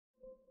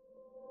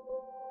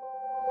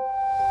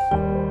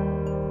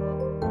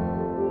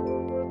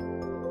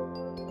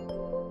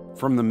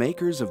From the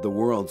makers of the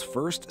world's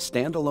first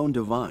standalone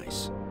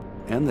device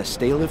and the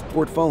Staylift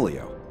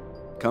portfolio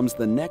comes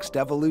the next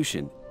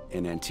evolution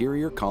in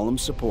anterior column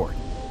support.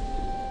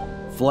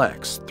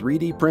 FLX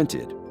 3D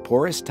printed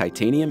porous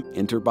titanium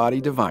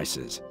interbody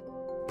devices.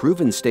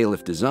 Proven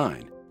Staylift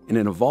design in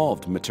an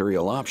evolved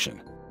material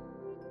option.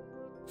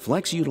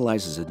 FLX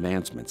utilizes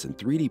advancements in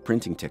 3D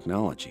printing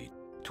technology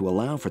to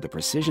allow for the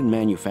precision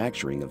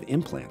manufacturing of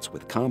implants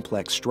with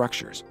complex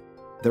structures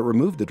that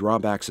remove the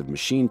drawbacks of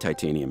machined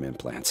titanium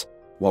implants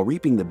while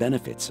reaping the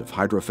benefits of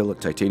hydrophilic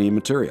titanium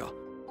material,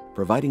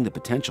 providing the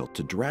potential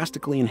to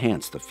drastically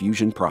enhance the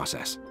fusion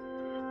process.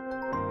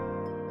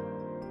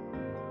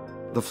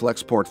 The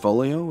FLX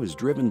portfolio is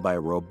driven by a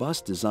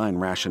robust design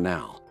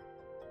rationale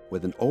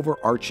with an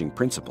overarching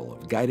principle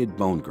of guided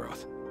bone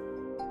growth.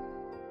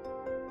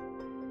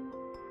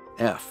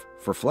 F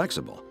for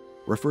flexible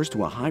refers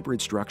to a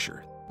hybrid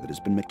structure that has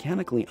been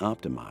mechanically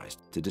optimized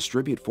to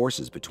distribute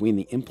forces between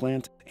the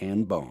implant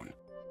and bone.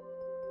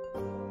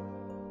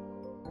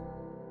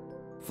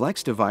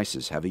 FLX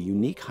devices have a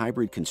unique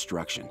hybrid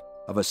construction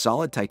of a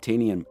solid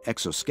titanium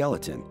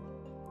exoskeleton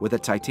with a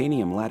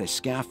titanium lattice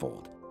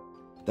scaffold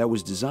that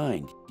was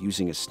designed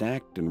using a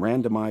stacked and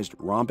randomized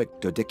rhombic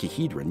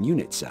dodecahedron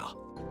unit cell.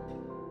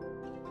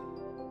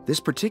 This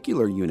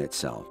particular unit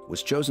cell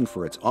was chosen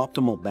for its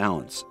optimal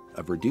balance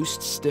of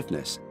reduced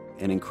stiffness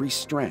and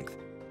increased strength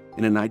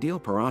in an ideal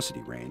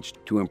porosity range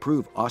to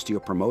improve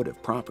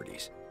osteopromotive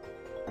properties,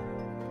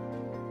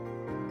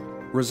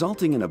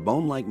 resulting in a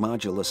bone-like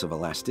modulus of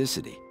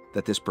elasticity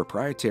that this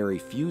proprietary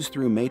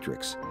fuse-through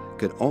matrix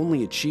could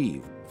only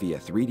achieve via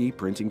 3D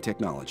printing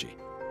technology.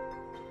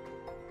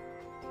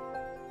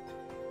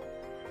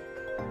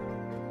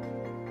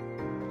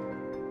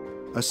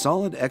 A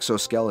solid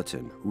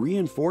exoskeleton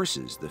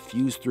reinforces the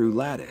fuse-through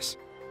lattice,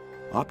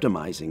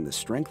 optimizing the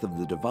strength of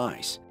the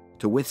device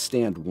to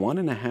withstand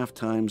 1.5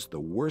 times the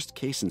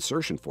worst-case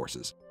insertion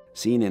forces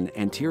seen in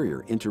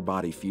anterior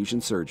interbody fusion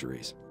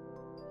surgeries.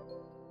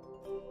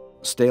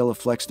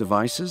 Staylift FLX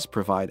devices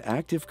provide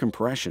active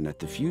compression at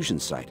the fusion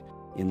site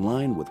in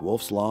line with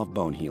Wolff's Law of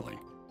bone healing,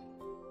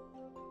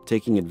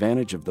 taking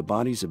advantage of the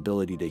body's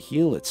ability to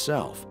heal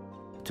itself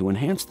to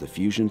enhance the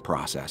fusion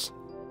process.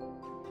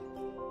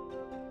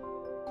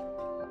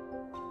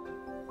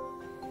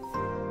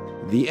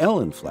 The L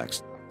in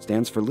FLX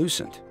stands for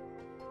lucent.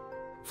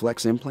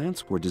 FLX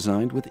implants were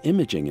designed with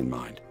imaging in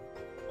mind.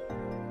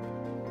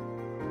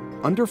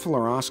 Under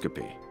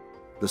fluoroscopy,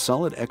 the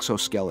solid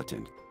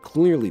exoskeleton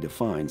clearly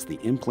defines the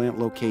implant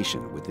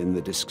location within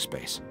the disc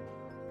space,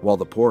 while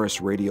the porous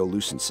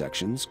radiolucent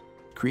sections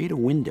create a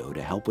window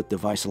to help with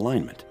device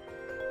alignment.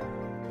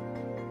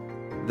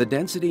 The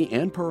density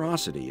and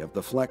porosity of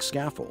the FLX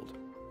scaffold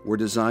were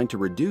designed to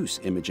reduce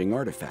imaging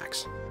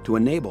artifacts to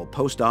enable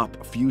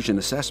post-op fusion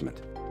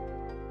assessment.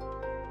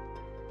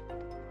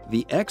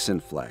 The X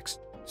in FLX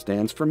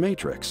stands for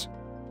matrix,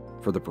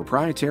 for the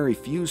proprietary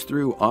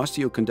fuse-through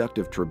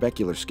osteoconductive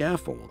trabecular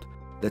scaffold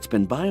that's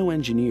been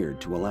bioengineered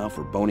to allow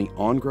for bony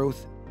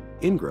on-growth,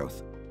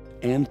 in-growth,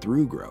 and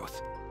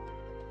through-growth.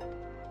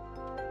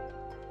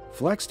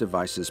 FLX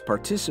devices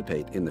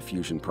participate in the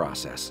fusion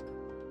process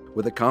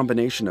with a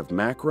combination of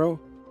macro,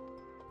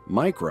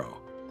 micro,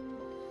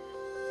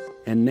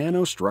 and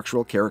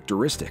nanostructural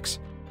characteristics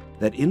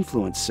that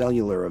influence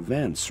cellular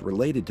events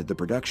related to the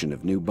production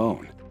of new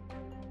bone.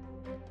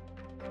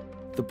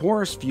 The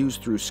porous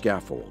fuse-through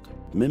scaffold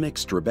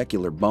mimics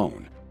trabecular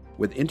bone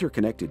with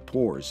interconnected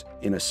pores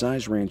in a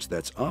size range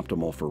that's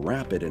optimal for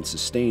rapid and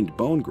sustained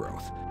bone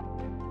growth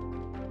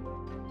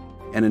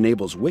and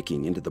enables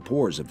wicking into the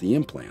pores of the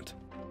implant.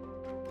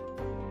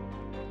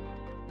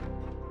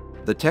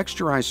 The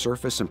texturized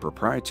surface and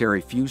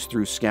proprietary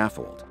fuse-through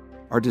scaffold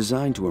are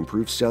designed to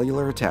improve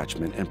cellular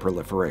attachment and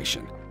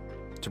proliferation,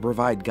 to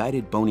provide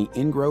guided bony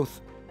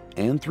ingrowth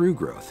and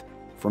through-growth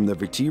from the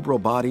vertebral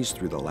bodies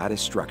through the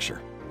lattice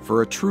structure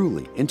for a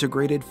truly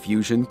integrated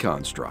fusion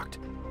construct.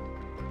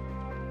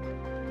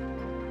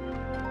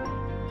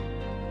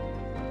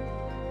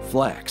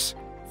 FLX,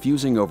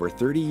 fusing over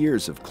 30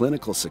 years of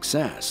clinical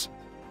success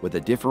with a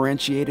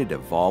differentiated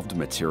evolved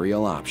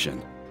material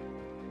option.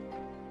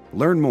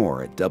 Learn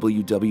more at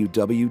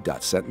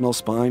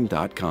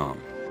www.centinelspine.com.